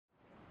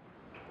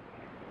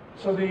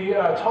So the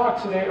talk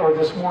today, or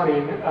this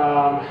morning,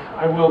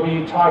 I will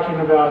be talking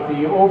about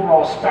the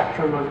overall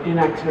spectrum of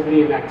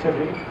inactivity and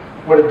activity,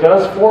 what it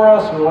does for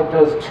us and what it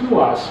does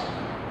to us.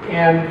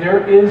 And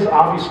there is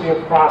obviously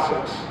a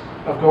process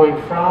of going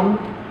from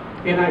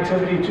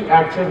inactivity to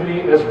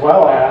activity as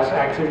well as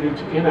activity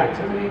to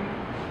inactivity.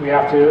 We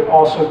have to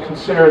also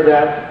consider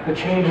that the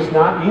change is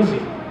not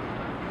easy.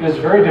 It is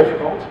very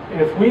difficult.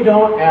 And if we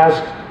don't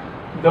ask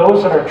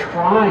those that are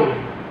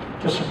trying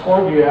to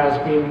support you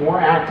as being more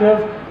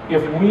active,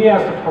 if we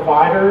as the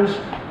providers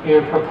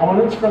and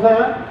proponents for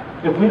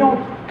that, if we don't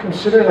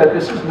consider that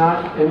this is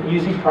not an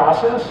easy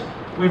process,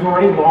 we've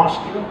already lost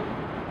you.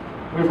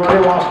 We've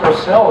already lost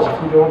ourselves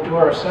if we don't do it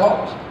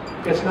ourselves.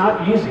 It's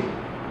not easy.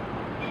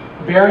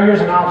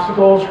 Barriers and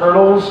obstacles,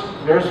 hurdles,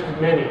 there's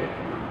many.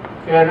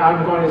 And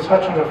I'm going to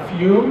touch on a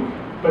few,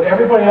 but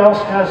everybody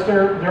else has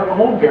their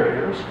own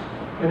barriers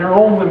and their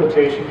own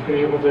limitations to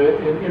being able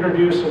to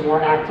introduce a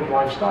more active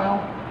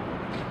lifestyle.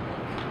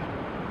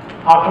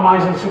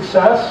 Optimizing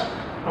success,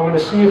 I'm going to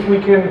see if we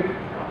can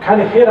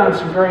kind of hit on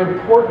some very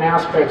important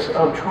aspects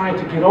of trying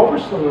to get over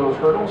some of those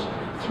hurdles,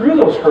 through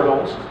those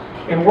hurdles,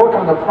 and work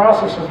on the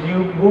process of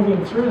you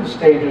moving through the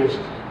stages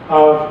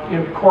of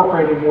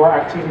incorporating more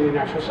activity and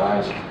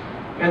exercise.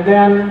 And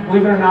then,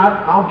 believe it or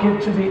not, I'll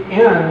get to the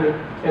end,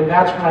 and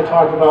that's when I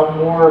talk about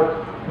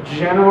more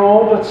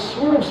general, but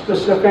sort of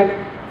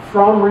specific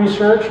from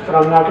research, but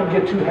I'm not going to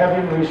get too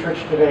heavy in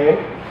research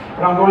today.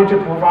 But I'm going to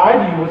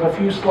provide you with a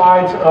few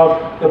slides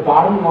of the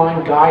bottom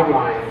line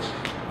guidelines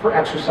for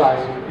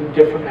exercising in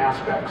different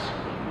aspects.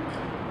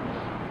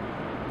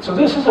 So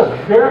this is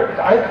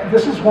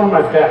this is one of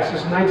my best.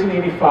 This is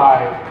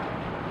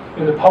 1985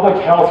 in the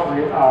public health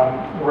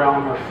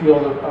realm or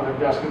field of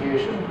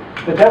investigation.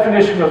 The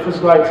definition of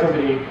physical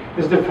activity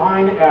is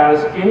defined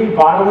as any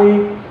bodily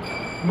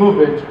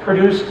movement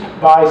produced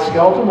by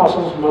skeletal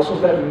muscles,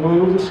 muscles that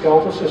move the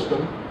skeletal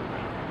system,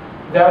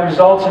 that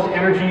results in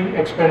energy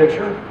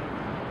expenditure.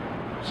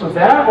 So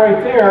that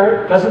right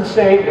there doesn't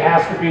say it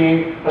has to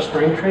be a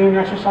strength training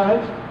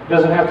exercise. It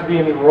doesn't have to be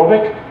an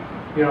aerobic,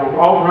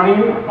 out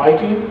running or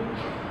biking.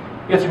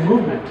 It's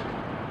movement.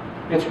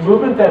 It's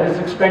movement that is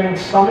expending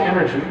some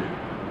energy.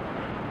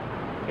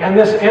 And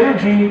this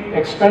energy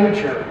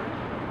expenditure,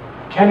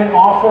 can it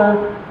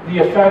offer the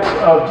effects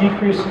of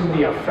decreasing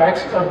the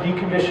effects of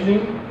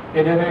deconditioning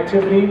and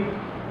inactivity,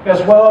 as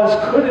well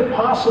as could it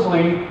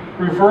possibly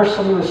reverse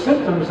some of the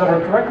symptoms that are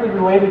directly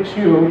related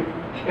to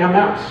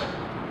MS?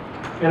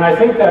 And I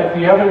think that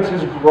the evidence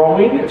is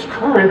growing, it's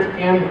current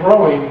and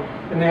growing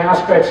in the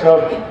aspects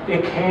of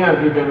it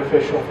can be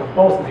beneficial for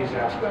both of these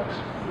aspects.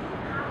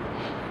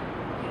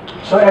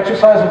 So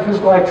exercise and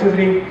physical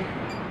activity,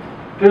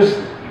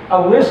 there's a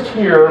list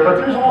here, but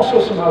there's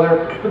also some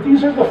other, but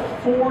these are the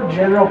 4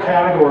 general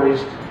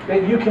categories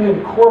that you can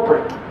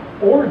incorporate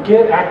or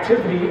get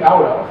activity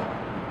out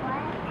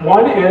of.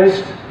 One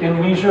is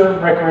in leisure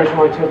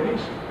recreational activities.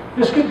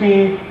 This could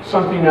be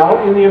something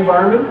out in the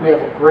environment. We have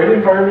a great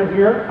environment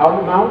here, out in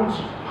the mountains,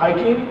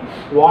 hiking,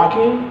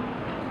 walking.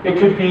 It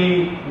could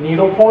be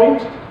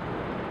needlepoint.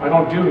 I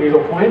don't do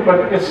needlepoint,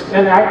 but it's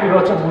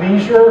it's a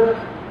leisure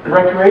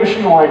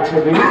recreational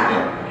activity,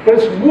 but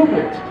it's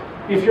movement.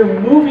 If you're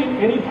moving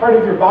any part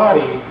of your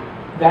body,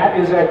 that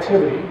is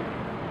activity.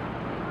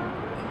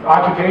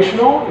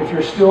 Occupational, if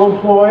you're still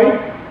employed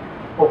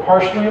or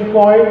partially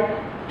employed,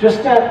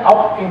 just that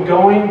up and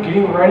going,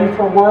 getting ready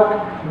for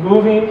work,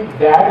 moving,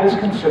 that is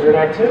considered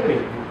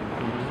activity.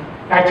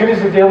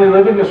 Activities of daily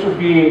living, this would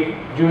be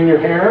doing your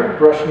hair,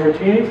 brushing your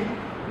teeth,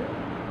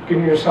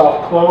 getting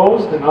yourself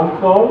clothed and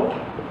unclothed.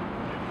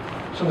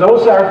 So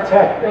those are,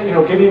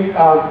 getting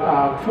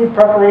food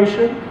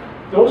preparation,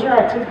 those are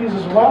activities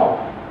as well.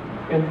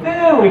 And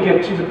then we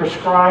get to the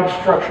prescribed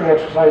structured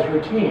exercise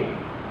routine.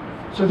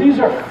 So these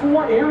are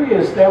 4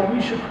 areas that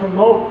we should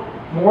promote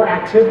more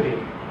activity,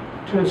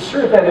 to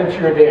insert that into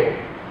your day,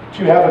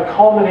 to have a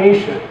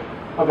culmination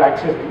of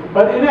activity.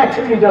 But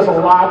inactivity does a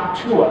lot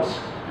to us.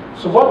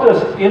 So what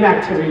does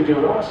inactivity do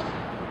to us?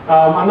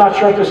 I'm not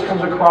sure if this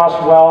comes across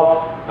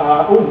well.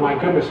 Oh my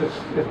goodness,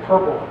 it's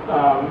purple.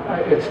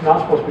 It's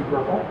not supposed to be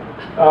purple,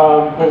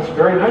 but it's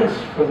very nice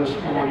for this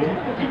morning.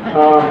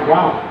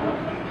 Wow,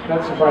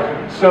 that's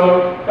surprising.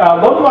 So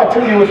level of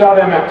activity without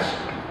MS.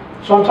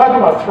 So I'm talking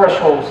about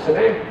thresholds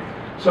today.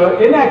 So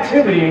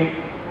inactivity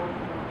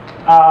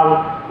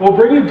will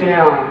bring you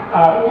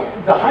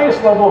down. The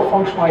highest level of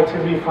functional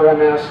activity for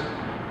MS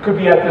could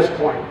be at this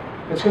point.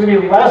 It's going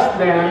to be less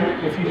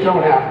than if you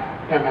don't have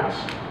MS.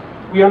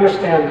 We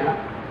understand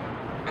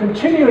that.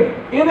 Continued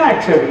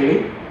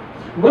inactivity,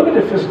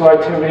 limited physical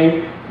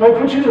activity, might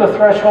put you to the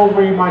threshold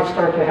where you might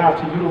start to have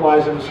to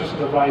utilize an assistive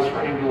device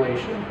for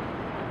ambulation.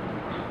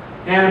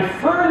 And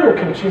further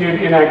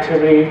continued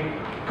inactivity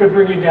could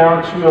bring you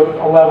down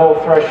to a level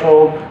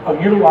threshold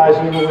of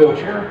utilizing a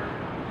wheelchair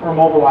or a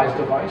mobilized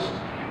device.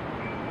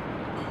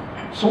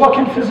 So what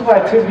can physical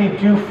activity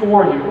do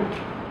for you?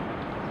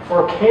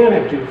 Or can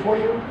it do for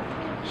you?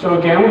 So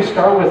again, we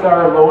start with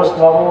our lowest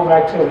level of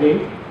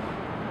activity.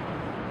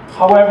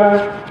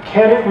 However,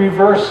 can it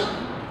reverse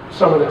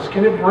some of this?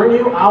 Can it bring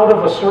you out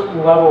of a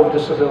certain level of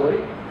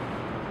disability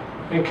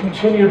and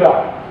continued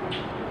up?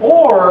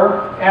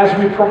 Or, as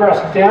we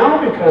progress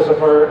down because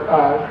of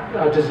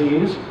our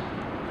disease,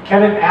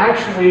 can it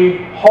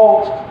actually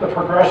halt the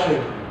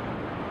progression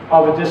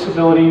of a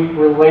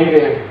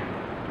disability-related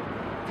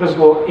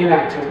physical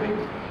inactivity?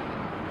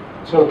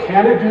 So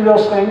can it do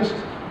those things?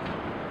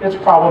 It's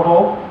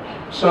probable.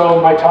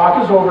 So my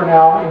talk is over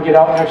now, and get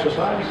out and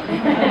exercise.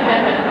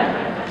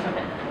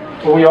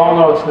 But we all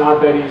know it's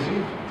not that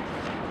easy.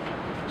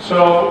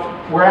 So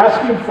we're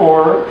asking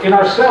for, in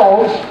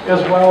ourselves,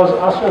 as well as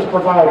us as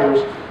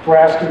providers, we're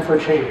asking for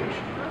change.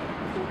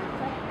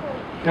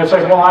 And it's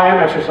like, well, I am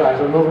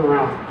exercising, I'm moving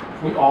around.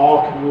 We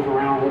all can move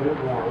around a little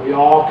bit more. We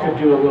all could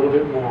do a little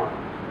bit more.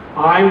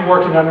 I'm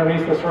working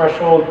underneath the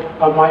threshold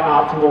of my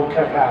optimal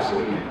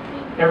capacity.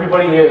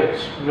 Everybody is.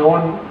 No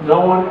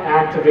one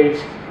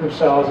activates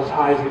themselves as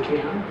high as they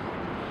can.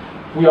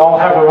 We all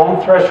have our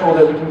own threshold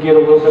that we can get a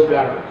little bit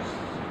better.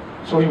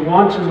 So we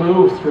want to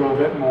move through a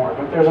bit more,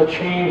 but there's a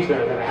change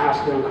there that has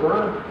to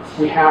occur.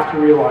 We have to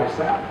realize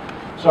that.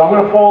 So I'm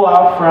going to pull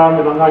out from,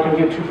 and I'm not going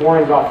to get too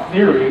boring about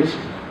theories,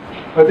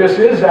 but this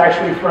is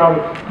actually from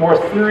more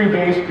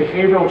theory-based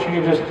behavioral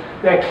changes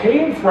that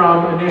came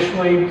from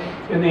initially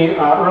in the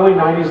early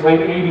 90s,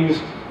 late 80s,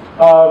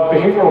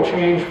 behavioral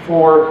change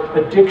for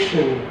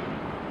addiction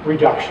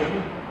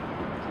reduction,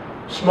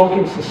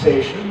 smoking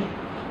cessation,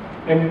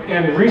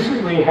 and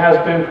recently has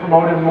been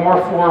promoted more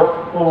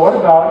for, well, what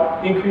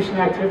about increasing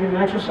activity and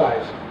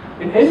exercise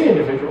in any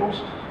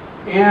individuals?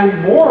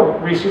 And more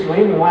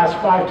recently, in the last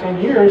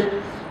 5-10 years,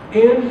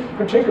 in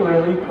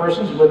particularly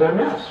persons with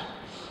MS.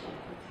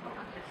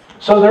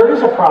 So there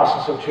is a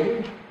process of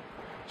change.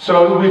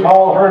 So we've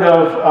all heard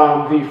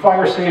of the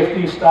fire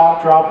safety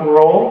stop, drop, and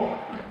roll.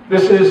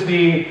 This is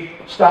the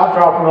stop,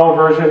 drop, and roll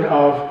version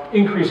of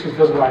increasing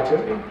physical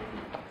activity.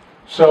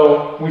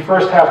 So we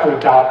first have to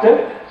adopt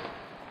it,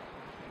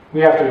 we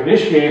have to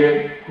initiate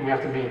it, and we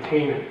have to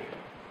maintain it.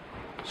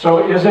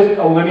 So is it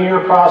a linear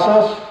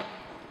process?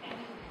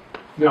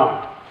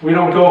 No. We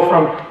don't go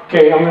from,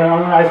 okay,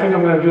 I think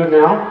I'm going to do it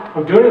now.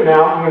 I'm doing it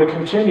now, I'm going to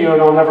continue,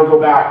 and I'll never go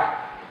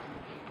back.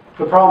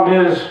 The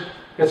problem is,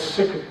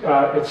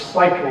 it's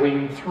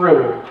cycling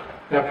through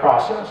that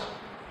process.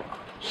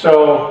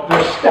 So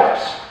there's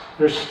steps,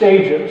 there's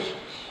stages.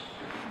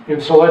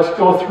 And so let's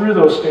go through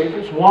those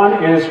stages.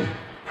 One is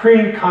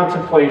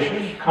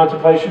pre-contemplation,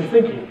 contemplation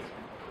thinking.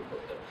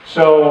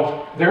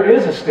 So there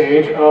is a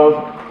stage of,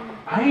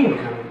 I ain't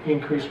going to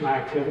increase my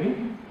activity.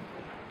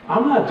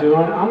 I'm not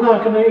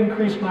going to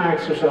increase my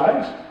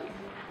exercise.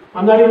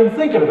 I'm not even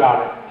thinking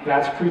about it.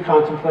 That's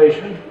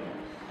pre-contemplation.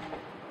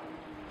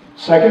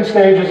 Second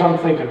stage is I'm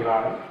thinking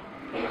about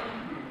it.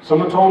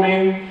 Someone told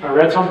me, I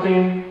read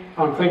something,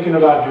 I'm thinking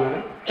about doing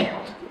it.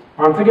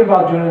 Or I'm thinking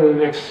about doing it in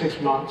the next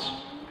 6 months.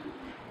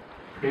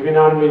 Maybe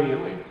not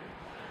immediately.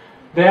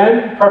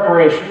 Then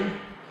preparation.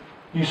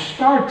 You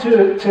start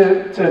to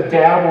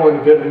dabble in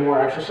a bit more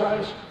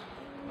exercise.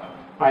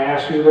 I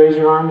asked you to raise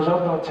your arms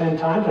up about 10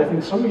 times. I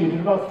think some of you did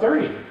about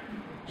 30.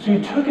 So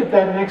you took it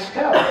that next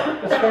step.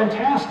 That's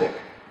fantastic.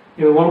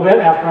 In a little bit,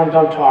 after I'm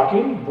done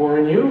talking,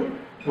 boring you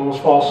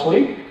almost fall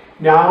asleep,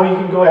 now you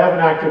can go have an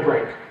active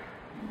break.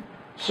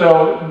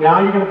 So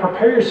now you're going to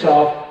prepare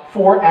yourself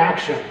for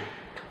action.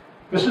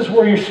 This is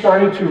where you're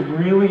starting to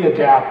really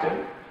adapt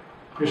it.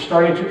 You're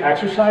starting to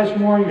exercise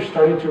more, you're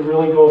starting to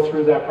really go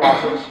through that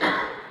process.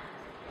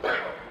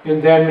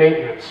 And then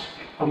maintenance.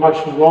 A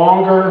much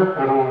longer,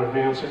 I don't want to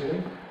advance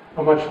anything,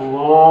 a much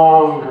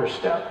longer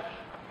step.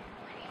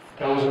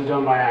 That wasn't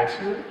done by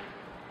accident.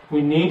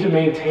 We need to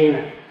maintain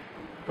it.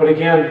 But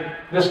again,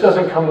 this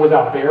doesn't come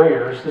without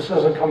barriers. This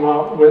doesn't come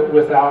out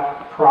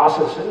without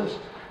processes.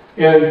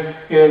 And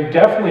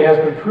definitely has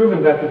been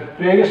proven that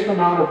the biggest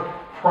amount of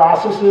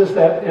processes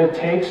that it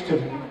takes to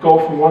go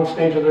from one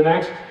stage to the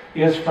next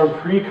is from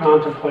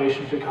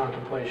pre-contemplation to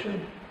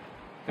contemplation.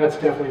 That's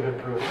definitely been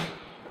proven.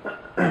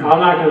 I'm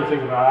not going to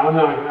think about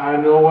it. I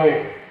have no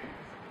way.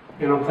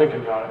 And I'm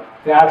thinking about it.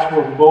 That's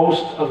where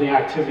most of the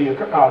activity,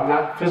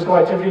 not physical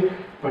activity,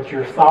 but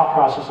your thought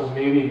process of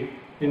maybe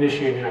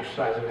initiating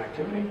exercise and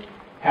activity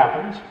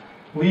happens.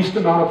 Least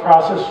amount of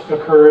process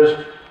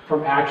occurs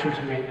from action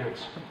to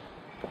maintenance.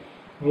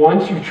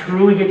 Once you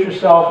truly get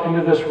yourself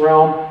into this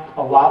realm,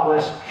 a lot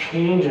less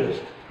changes,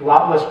 a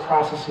lot less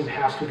processing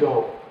has to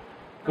go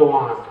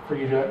on for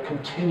you to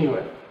continue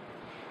it.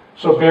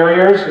 So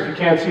barriers, if you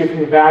can't see it from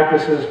the back,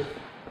 this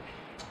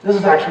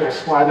is actually a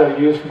slide that I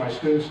use for my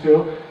students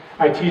too.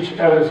 I teach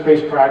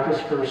evidence-based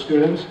practice for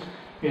students,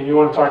 and you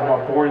want to talk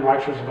about boring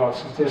lectures about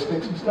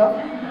statistics and stuff.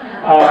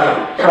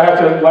 So I have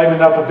to lighten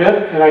it up a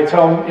bit, and I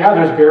tell them, yeah,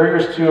 there's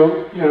barriers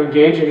to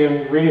engaging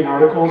in reading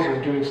articles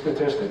and doing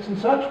statistics and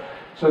such.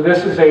 So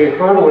this is a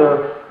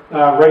hurdler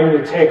ready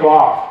to take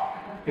off,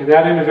 and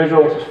that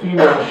individual, if it's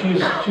female,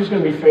 she's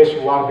going to be faced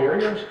with a lot of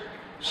barriers.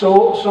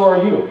 So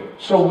are you.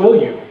 So will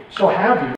you. So have you.